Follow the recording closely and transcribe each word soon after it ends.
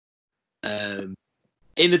In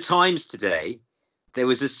the Times today, there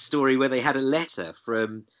was a story where they had a letter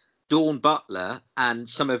from Dawn Butler and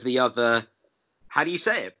some of the other, how do you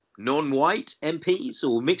say it, non-white MPs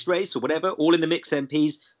or mixed race or whatever, all in the mix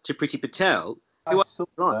MPs to Priti Patel, who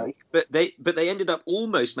but they ended up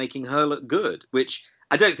almost making her look good, which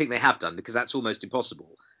I don't think they have done because that's almost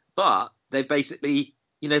impossible. But they basically,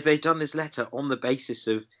 they've done this letter on the basis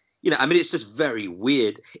of, it's just very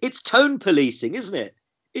weird. It's tone policing, isn't it?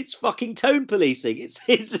 It's fucking tone policing. It's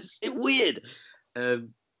just weird.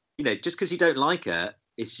 Just because you don't like her,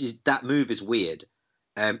 it's just that move is weird.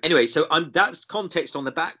 Anyway, so that's context on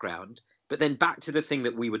the background. But then back to the thing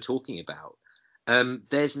that we were talking about.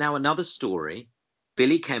 There's now another story.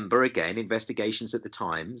 Billy Kember, again, investigations at the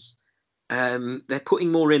Times. They're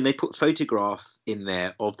putting more in. They put photograph in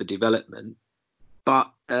there of the development.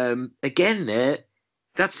 But again,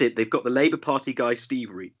 that's it. They've got the Labour Party guy,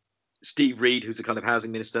 Steve Reed, who's a kind of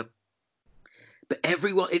housing minister. But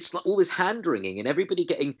everyone, it's like all this hand-wringing and everybody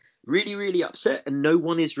getting really, really upset, and no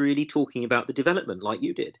one is really talking about the development like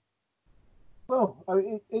you did. Well,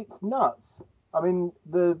 it's nuts. I mean,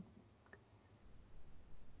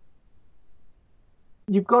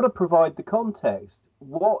 you've got to provide the context.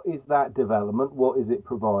 What is that development? What is it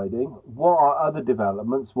providing? What are other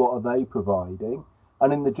developments? What are they providing?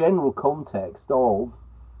 And in the general context of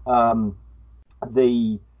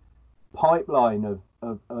the pipeline of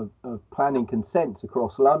planning consents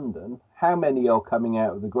across London, how many are coming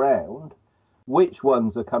out of the ground? Which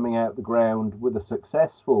ones are coming out of the ground with a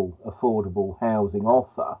successful affordable housing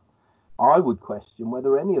offer? I would question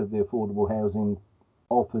whether any of the affordable housing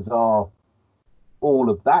offers are all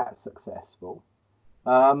of that successful.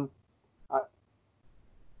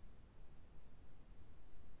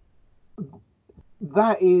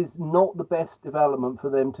 That is not the best development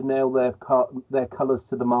for them to nail their colours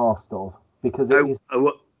to the mast of, because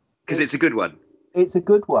it's a good one. It's a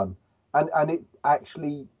good one, and it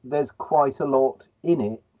actually, there's quite a lot in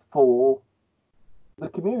it for the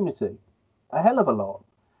community, a hell of a lot,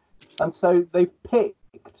 and so they've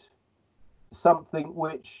picked something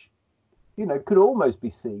which could almost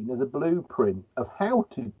be seen as a blueprint of how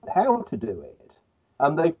to do it,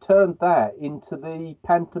 and they've turned that into the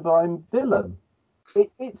pantomime villain.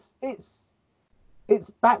 It's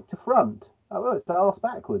back to front. Well, it's arse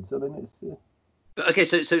backwards. I mean, it's okay.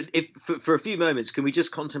 So if for a few moments, can we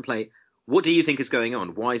just contemplate what do you think is going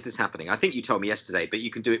on? Why is this happening? I think you told me yesterday, but you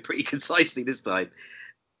can do it pretty concisely this time.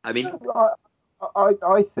 I mean,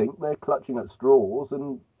 I think they're clutching at straws,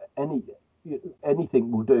 and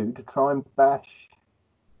anything will do to try and bash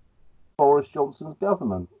Boris Johnson's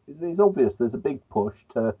government. It's obvious there's a big push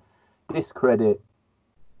to discredit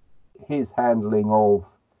his handling of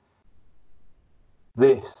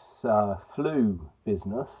this flu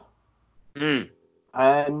business.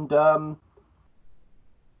 And the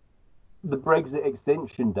Brexit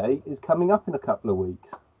extension date is coming up in a couple of weeks.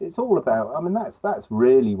 It's all about, I mean, that's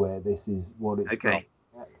really where this is, what it's okay.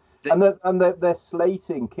 And they're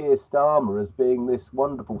slating Keir Starmer as being this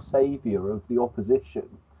wonderful saviour of the opposition,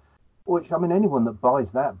 which, I mean, anyone that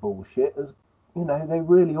buys that bullshit is, they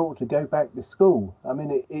really ought to go back to school. I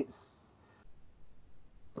mean, it's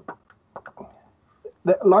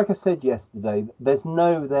like I said yesterday, there's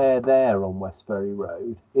no there on Westferry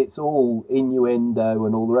Road. It's all innuendo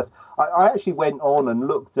and all the rest. I actually went on and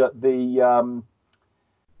looked at the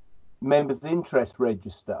members' interest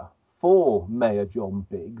register for Mayor John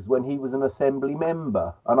Biggs when he was an Assembly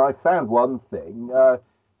member, and I found one thing.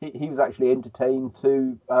 He was actually entertained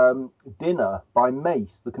to dinner by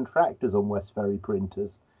Mace, the contractors on Westferry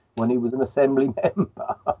Printers, when he was an Assembly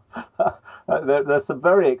member. There's some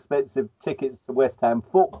very expensive tickets to West Ham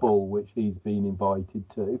football, which he's been invited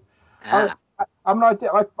to.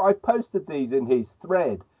 I posted these in his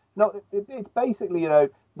thread. No, it's basically,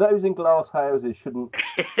 those in glass houses shouldn't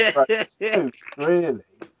really.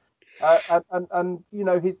 And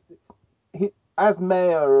his as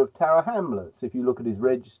mayor of Tower Hamlets, if you look at his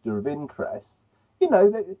register of interests,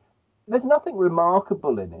 there's nothing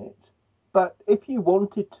remarkable in it. But if you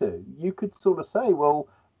wanted to, you could sort of say, well,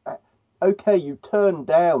 okay, you turned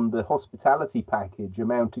down the hospitality package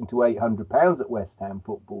amounting to £800 at West Ham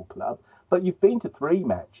Football Club, but you've been to 3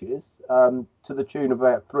 matches to the tune of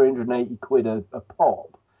about 380 quid a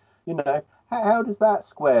pop. How does that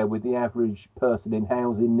square with the average person in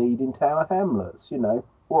housing need in Tower Hamlets?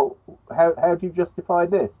 Well, how do you justify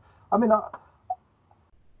this? I mean,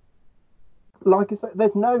 like I said,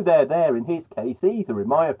 there's no there in his case either, in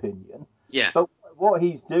my opinion. Yeah. But what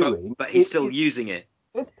he's doing... But he's still using it.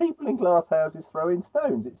 It's people in glass houses throwing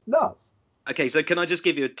stones. It's nuts. Okay, so can I just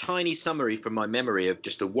give you a tiny summary from my memory of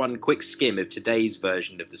just a one quick skim of today's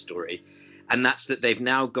version of the story? And that's that they've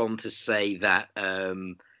now gone to say that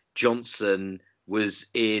Johnson was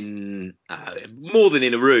in more than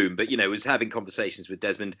in a room, but, was having conversations with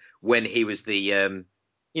Desmond when he was the,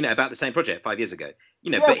 about the same project 5 years ago.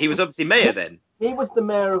 But he was obviously mayor then. He was the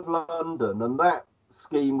mayor of London, and that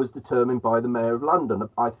scheme was determined by the mayor of London,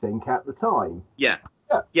 I think, at the time. Yeah,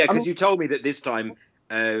 because you told me that this time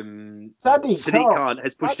Sadiq Khan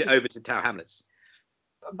has pushed it over to Tower Hamlets.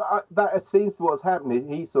 That seems to what's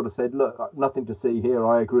happened. He sort of said, look, nothing to see here.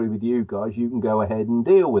 I agree with you guys. You can go ahead and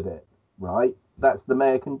deal with it, right? That's the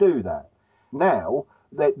mayor can do that. Now,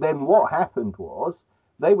 then what happened was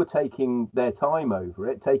they were taking their time over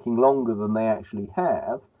it, taking longer than they actually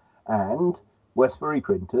have, and Westferry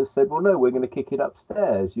Printers said, well, no, we're going to kick it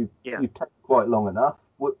upstairs. You've taken quite long enough.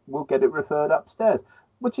 We'll get it referred upstairs,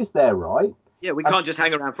 which is their right. Yeah, we can't just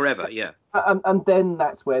hang around forever, yeah. And then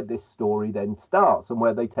that's where this story then starts and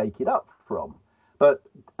where they take it up from. But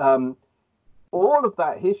all of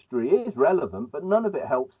that history is relevant, but none of it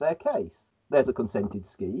helps their case. There's a consented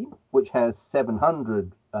scheme, which has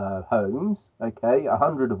 700 homes,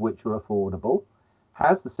 100 of which are affordable,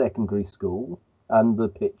 has the secondary school and the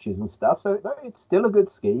pitches and stuff. So it's still a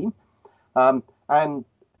good scheme. And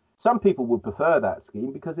some people would prefer that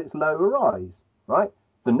scheme because it's lower rise, right?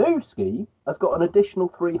 The new scheme has got an additional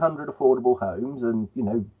 300 affordable homes and,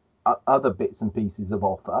 other bits and pieces of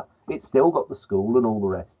offer. It's still got the school and all the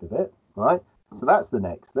rest of it, right? So that's the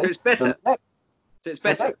next thing. So it's better. It's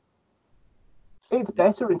better. It's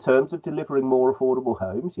better in terms of delivering more affordable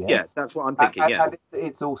homes, yes. Yeah, that's what I'm thinking, And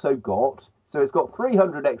it's also got, so it's got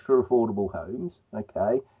 300 extra affordable homes,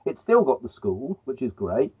 It's still got the school, which is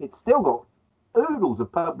great. It's still got oodles of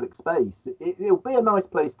public space. It'll be a nice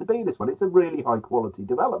place to be, this one. It's a really high quality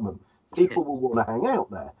development. People will want to hang out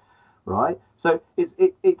there, right? So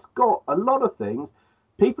it's got a lot of things.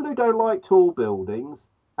 People who don't like tall buildings,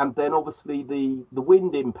 and then obviously the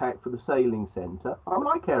wind impact for the sailing centre. I mean,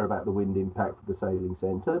 I care about the wind impact for the sailing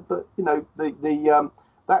centre, but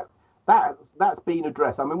that's been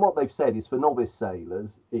addressed. I mean, what they've said is for novice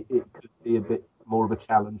sailors, it could be a bit more of a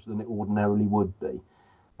challenge than it ordinarily would be.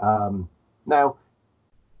 Now,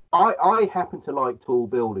 I happen to like tall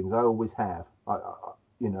buildings. I always have. I'm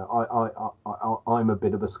a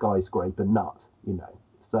bit of a skyscraper nut,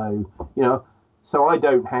 So I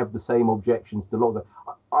don't have the same objections to a lot of.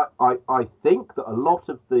 I think that a lot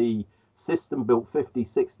of the system-built 50s,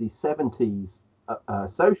 60s, 70s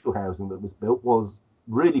social housing that was built was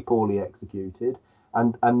really poorly executed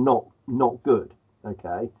and not good.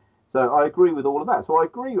 So I agree with all of that. So I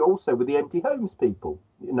agree also with the empty homes people,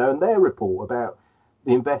 and their report about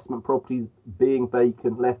the investment properties being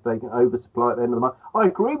vacant, left vacant, oversupply at the end of the month. I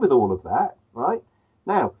agree with all of that, right?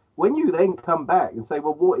 Now, when you then come back and say,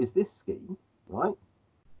 well, what is this scheme, right?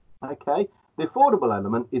 The affordable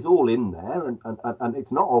element is all in there, and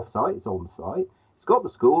it's not off-site, it's on-site. It's got the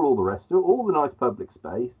school, all the rest of it, all the nice public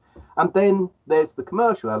space. And then there's the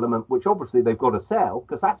commercial element, which obviously they've got to sell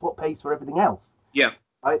because that's what pays for everything else. Yeah.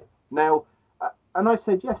 Right? Now, and I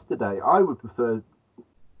said yesterday, I would prefer,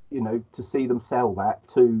 to see them sell that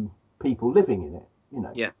to people living in it,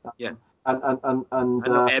 Yeah, yeah. And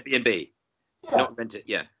not Airbnb. Yeah. Not rent it,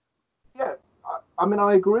 yeah. Yeah, I mean,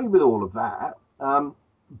 I agree with all of that.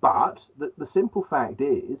 But the simple fact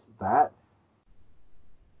is that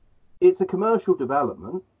it's a commercial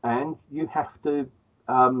development and you have to,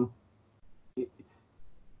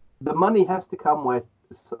 the money has to come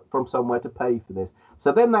from somewhere to pay for this.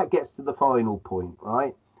 So then that gets to the final point,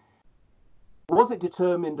 right? Was it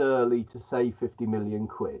determined early to save 50 million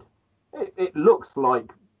quid? It looks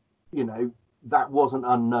like, that wasn't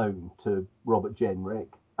unknown to Robert Jenrick.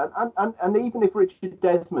 And even if Richard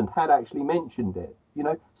Desmond had actually mentioned it,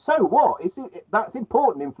 so what? That's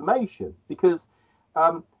important information because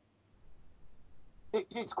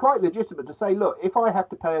it's quite legitimate to say, look, if I have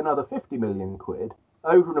to pay another 50 million quid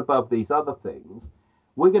over and above these other things,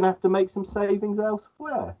 we're going to have to make some savings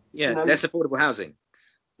elsewhere. Yeah, less affordable housing.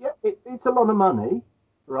 Yeah, it's a lot of money,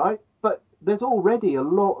 right? But there's already a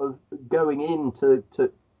lot of going into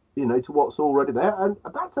to what's already there, and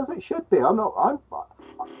that's as it should be. I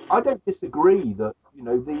don't disagree that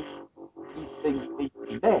these things need to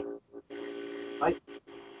be met, right?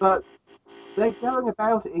 But they're going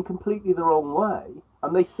about it in completely the wrong way,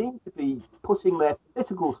 and they seem to be putting their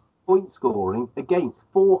political point scoring against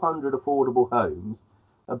 400 affordable homes,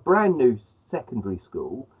 a brand new secondary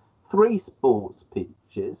school, 3 sports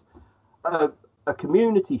pitches, a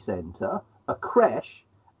community centre, a creche,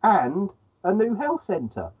 and a new health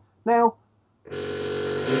centre. Now,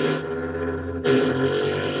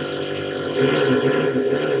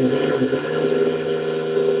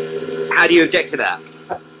 How do you object to that?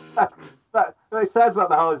 It sounds like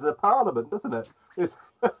the Houses of Parliament, doesn't it? It's,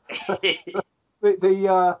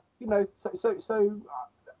 you know, so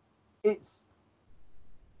it's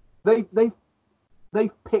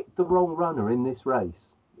they've picked the wrong runner in this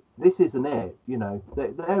race. This isn't it. You know,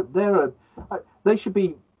 they should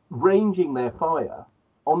be ranging their fire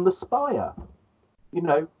on the Spire, you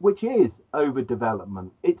know, which is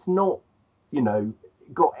overdevelopment. It's not, you know,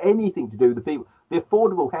 got anything to do with the people. The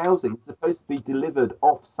affordable housing is supposed to be delivered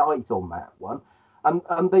off-site on that one,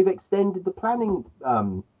 and they've extended the planning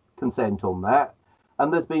consent on that,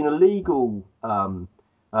 and there's been a legal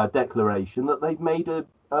declaration that they've made a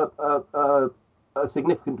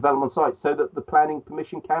significant development site so that the planning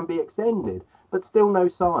permission can be extended, but still no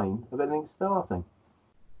sign of anything starting.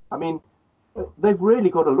 I mean, they've really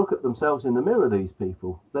got to look at themselves in the mirror. These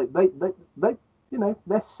people, they you know,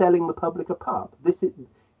 they're selling the public a pup.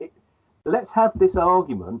 Let's have this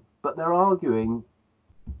argument, but they're arguing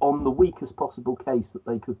on the weakest possible case that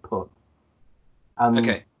they could put. And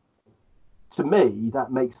okay. To me,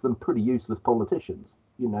 that makes them pretty useless politicians.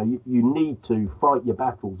 You know, you need to fight your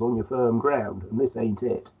battles on your firm ground, and this ain't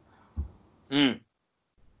it. Mm.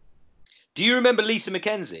 Do you remember Lisa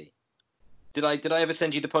McKenzie? Did I ever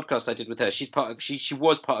send you the podcast I did with her? She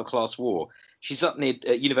was part of Class War. She's up near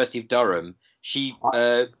University of Durham. She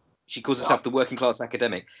calls herself the working class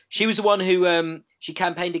academic. She was the one who she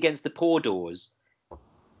campaigned against the poor doors.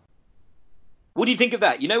 What do you think of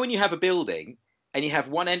that? You know, when you have a building and you have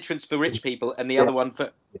one entrance for rich people and the other one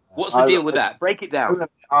for... What's the deal with that? Break it down.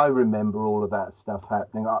 I remember all of that stuff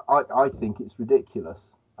happening. I think it's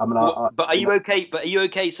ridiculous. I mean, but are you okay? But are you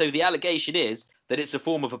okay? So the allegation is that it's a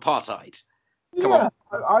form of apartheid. Come on.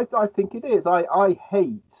 I think it is. I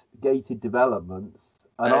hate gated developments,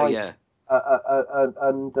 and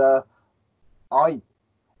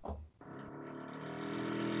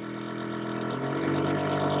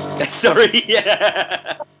Sorry,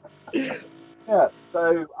 yeah. Yeah,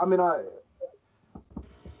 so I mean, I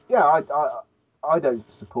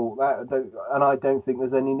don't support that. I don't think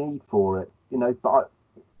there's any need for it. You know, but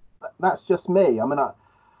that's just me. I mean,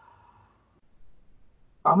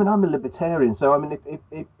 I'm a libertarian, so I mean,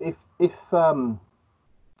 if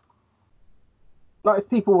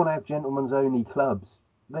people want to have gentlemen's only clubs,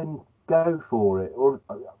 then go for it. Or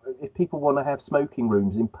if people want to have smoking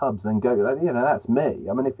rooms in pubs, then go. You know, that's me.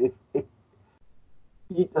 I mean, if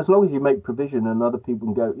as long as you make provision and other people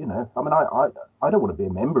can go, you know, I mean, I don't want to be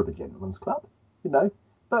a member of a gentleman's club, you know,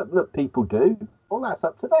 but that people do. Well, that's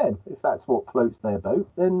up to them. If that's what floats their boat,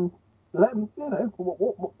 then let them, you know,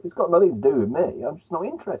 what, it's got nothing to do with me. I'm just not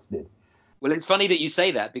interested. Well, it's funny that you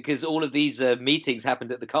say that because all of these meetings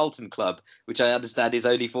happened at the Carlton Club, which I understand is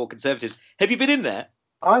only for Conservatives. Have you been in there?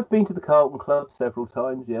 I've been to the Carlton Club several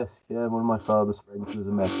times, yes. Yeah, one of my father's friends was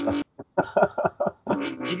a member.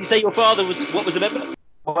 Did you say your father was a member?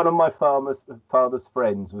 One of my father's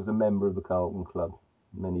friends was a member of the Carlton Club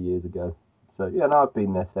many years ago. So, yeah, and I've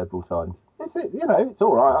been there several times. You know, it's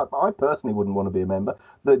all right. I personally wouldn't want to be a member.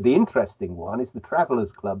 The interesting one is the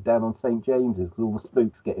Travellers Club down on St. James's, because all the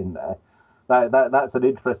spooks get in there. That's an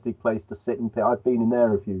interesting place to sit and pick. I've been in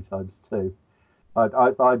there a few times too.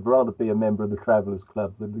 I'd rather be a member of the Travellers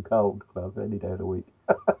Club than the Carlton Club any day of the week.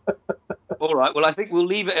 All right. Well, I think we'll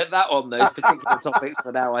leave it at that on those particular topics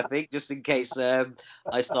for now, I think, just in case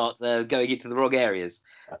I start going into the wrong areas.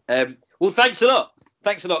 Well, thanks a lot.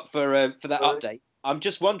 Thanks a lot for that update. I'm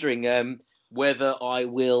just wondering whether I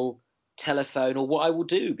will telephone or what I will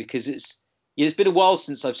do, because it's been a while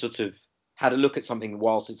since I've sort of had a look at something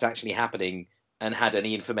whilst it's actually happening and had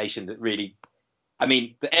any information that really, I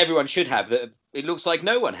mean, that everyone should have, that it looks like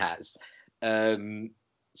no one has.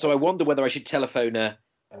 So I wonder whether I should telephone a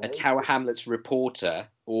Tower Hamlets reporter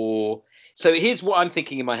or... So here's what I'm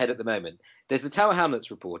thinking in my head at the moment. There's the Tower Hamlets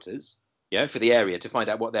reporters, for the area to find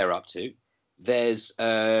out what they're up to. There's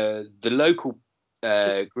the local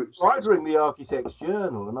groups. I'd ring the Architects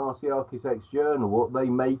Journal and ask the Architects Journal what they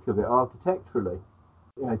make of it architecturally.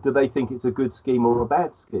 You know, do they think it's a good scheme or a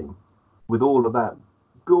bad scheme with all of that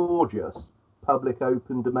gorgeous public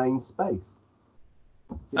open domain space?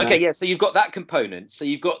 Okay, yeah, so you've got that component. So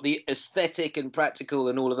you've got the aesthetic and practical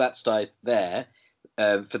and all of that stuff there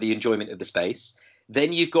for the enjoyment of the space.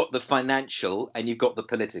 Then you've got the financial and you've got the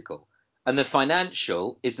political. And the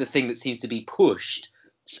financial is the thing that seems to be pushed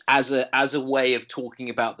as a way of talking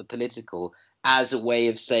about the political, as a way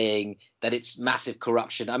of saying that it's massive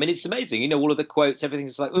corruption. I mean, it's amazing. You know, all of the quotes,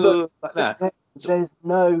 everything's like, like that. There's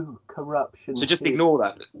no corruption. So just ignore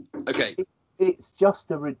that. Okay. It's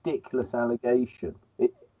just a ridiculous allegation.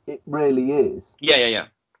 It really is. Yeah.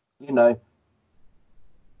 You know,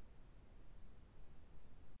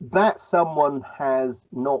 that someone has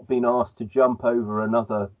not been asked to jump over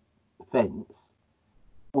another fence,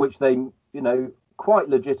 which they, quite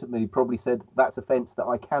legitimately probably said, that's a fence that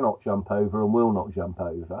I cannot jump over and will not jump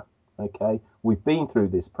over. Okay, we've been through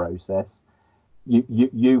this process.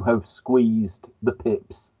 You have squeezed the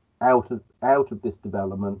pips out of this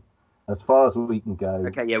development as far as we can go.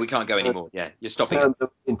 Okay, yeah, we can't go anymore. Yeah, you're stopping it.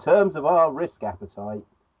 In terms of our risk appetite,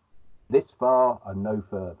 this far and no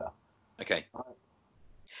further. Okay.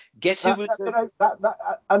 Guess who was and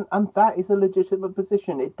that is a legitimate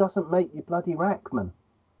position. It doesn't make you bloody Rackman.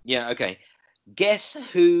 Yeah, okay. Guess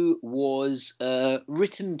who was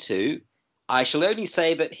written to? I shall only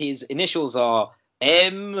say that his initials are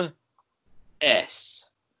MS.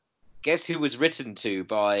 Guess who was written to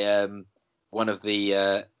by one of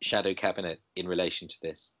the shadow cabinet in relation to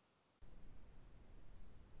this?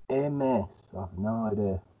 MS. I have no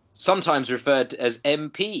idea. Sometimes referred to as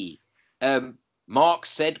MP. Mark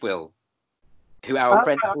Sedwill, who our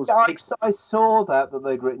friend calls. I saw that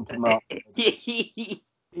they'd written to Mark.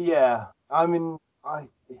 Yeah, I mean,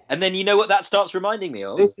 And then you know what that starts reminding me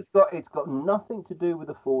of? It's got nothing to do with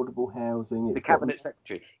affordable housing. The cabinet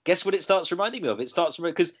secretary. Guess what it starts reminding me of? It starts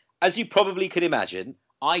because, as you probably could imagine,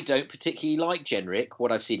 I don't particularly like Jenrick.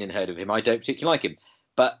 What I've seen and heard of him, I don't particularly like him.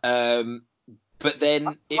 But then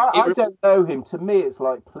I don't know him. To me, it's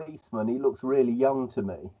like policeman. He looks really young to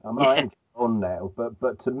me. I mean, I am on now,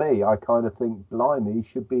 but to me, I kind of think, blimey, he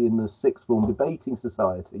should be in the sixth form debating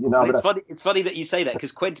society. Well, it's funny that you say that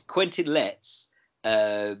because Quentin Letts,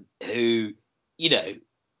 who's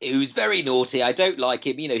very naughty. I don't like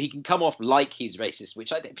him. He can come off like he's racist,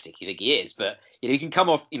 which I don't particularly think he is. But he can come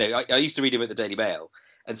off. I used to read him at the Daily Mail,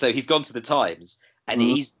 and so he's gone to the Times, and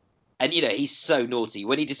he's so naughty.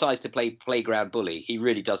 When he decides to play playground bully, he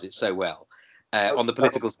really does it so well on the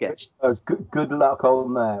political sketch. Good luck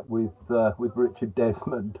on that with Richard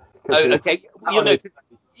Desmond. Oh, okay.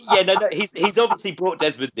 He's obviously brought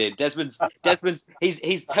Desmond in. Desmond's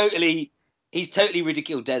he's totally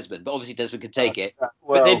ridiculed Desmond, but obviously Desmond can take it.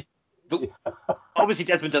 But obviously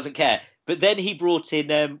Desmond doesn't care. But then he brought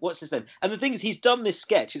in what's his name? And the thing is, he's done this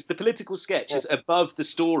sketch. It's the political sketch is above the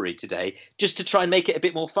story today, just to try and make it a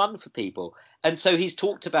bit more fun for people. And so he's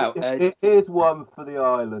talked about. Here's one for the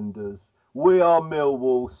Islanders. We are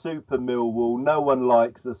Millwall, Super Millwall. No one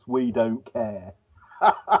likes us. We don't care.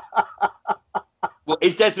 Well,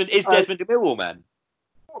 is Desmond a Millwall man?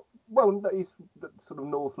 Well, he's sort of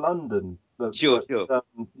North London. Sure.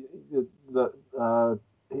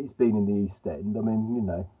 He's been in the East End. I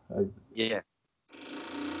mean, Yeah.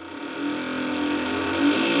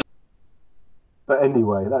 But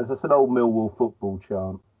anyway, that's an old Millwall football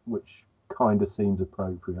chant, which kind of seems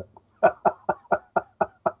appropriate.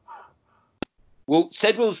 Well,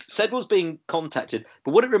 Sedwell's being contacted,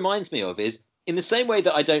 but what it reminds me of is, in the same way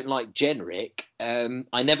that I don't like Jenrick,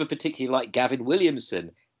 I never particularly liked Gavin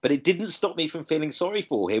Williamson, but it didn't stop me from feeling sorry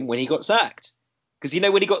for him when he got sacked. Because,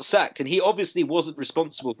 when he got sacked, and he obviously wasn't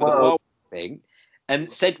responsible for the Wild thing, and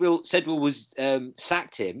Sedwill was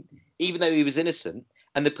sacked him, even though he was innocent,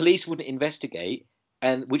 and the police wouldn't investigate,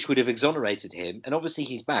 and which would have exonerated him, and obviously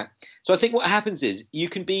he's back. So I think what happens is, you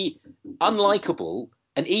can be unlikable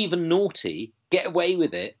and even naughty, get away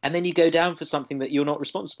with it, and then you go down for something that you're not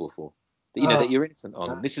responsible for, that you're innocent on.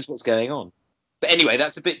 And this is what's going on. But anyway,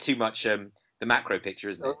 that's a bit too much the macro picture,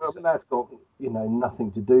 isn't it? Well, that's got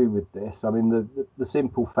nothing to do with this. I mean, the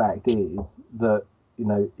simple fact is that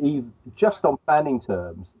even just on planning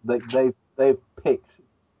terms, they've picked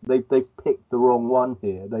the wrong one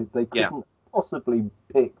here. They couldn't possibly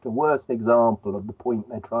pick the worst example of the point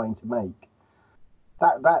they're trying to make.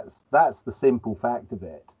 That's the simple fact of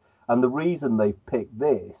it. And the reason they've picked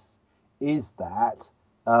this is that,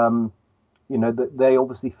 that they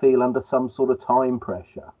obviously feel under some sort of time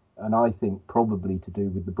pressure. And I think probably to do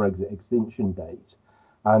with the Brexit extinction date.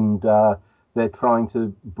 And they're trying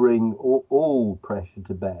to bring all pressure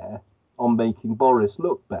to bear on making Boris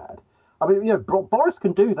look bad. I mean, Boris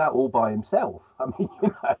can do that all by himself. I mean,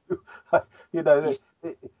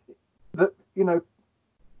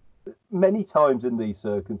 many times in these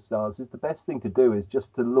circumstances, the best thing to do is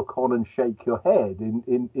just to look on and shake your head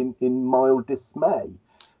in mild dismay.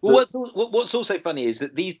 Well, what's also funny is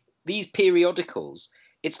that these periodicals,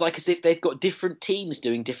 it's like as if they've got different teams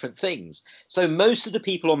doing different things. So most of the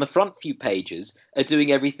people on the front few pages are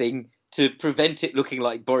doing everything to prevent it looking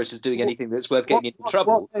like Boris is doing anything that's worth getting into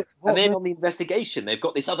trouble. And then on the investigation, they've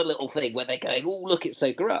got this other little thing where they're going, oh, look, it's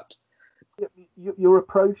so corrupt. You're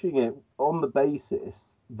approaching it on the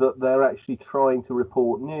basis that they're actually trying to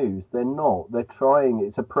report news. They're not. They're trying.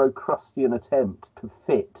 It's a Procrustean attempt to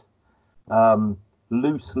fit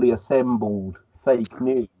loosely assembled fake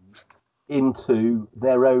news into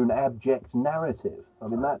their own abject narrative. I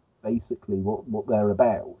mean, that's basically what they're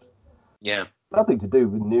about. Yeah. Nothing to do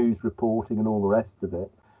with news reporting and all the rest of it.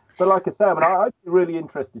 But like I say, I mean, I'd be really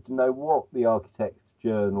interested to know what the Architects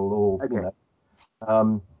Journal or,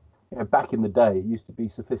 back in the day, it used to be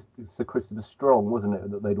Sir Christopher Strong, wasn't it,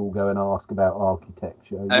 that they'd all go and ask about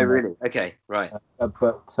architecture. Really? Okay, right.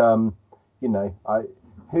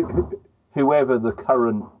 Whoever the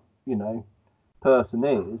current, person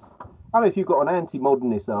is, I mean, if you've got an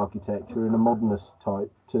anti-modernist architecture and a modernist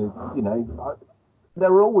type there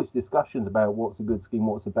are always discussions about what's a good scheme,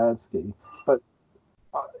 what's a bad scheme, but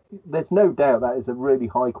there's no doubt that is a really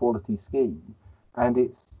high quality scheme, and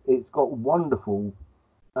it's got wonderful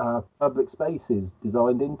public spaces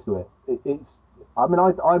designed into it.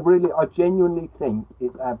 I genuinely think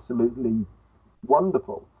it's absolutely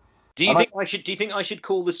wonderful. Do you think I should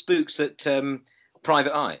call the spooks at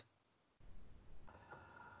Private Eye?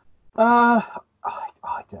 I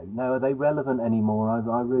don't know. Are they relevant anymore?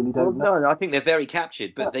 I really don't know. No, I think they're very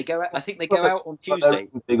captured, but they go out. I think they go out on Tuesday.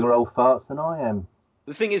 Bigger old farts than I am.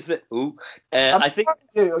 The thing is that I think.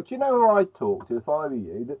 Do you know who I'd talk to if I were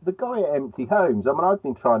you? The guy at Empty Homes. I mean, I've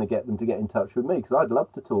been trying to get them to get in touch with me because I'd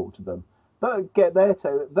love to talk to them. But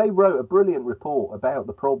they wrote a brilliant report about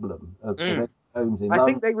the problem of homes in London. I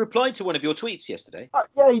think they replied to one of your tweets yesterday.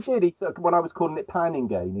 Yeah, he did. He said, when I was calling it Planning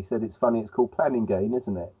Gain, he said it's funny. It's called Planning Gain,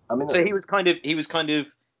 isn't it? I mean, so he was kind of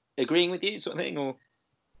agreeing with you, sort of thing, or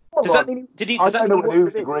does that mean? I don't know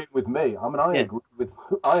who's agreeing with me. I mean,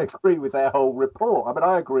 I agree with their whole report. I mean,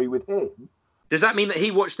 I agree with him. Does that mean that he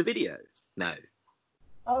watched the video? No.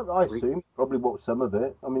 I assume he probably watched some of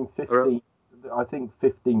it. I mean, 15. I think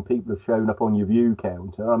 15 people have shown up on your view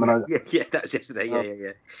counter. I mean, yeah, that was yesterday.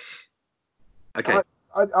 Yeah. Okay.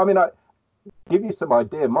 I give you some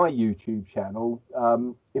idea. My YouTube channel,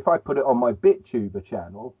 if I put it on my BitTuber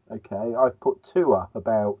channel, okay, I've put 2 up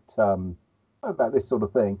about this sort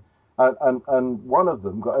of thing, and one of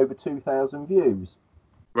them got over 2,000 views.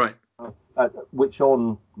 Right. Which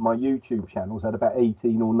on my YouTube channels had about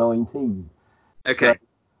 18 or 19. Okay.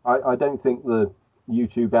 So I don't think the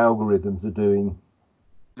YouTube algorithms are doing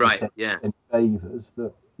any favours,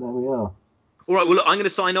 but there we are. All right, well, look, I'm going to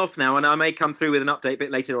sign off now, and I may come through with an update a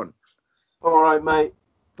bit later on. All right, mate.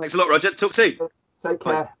 Thanks a lot, Roger. Talk soon. Take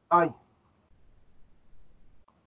care. Bye.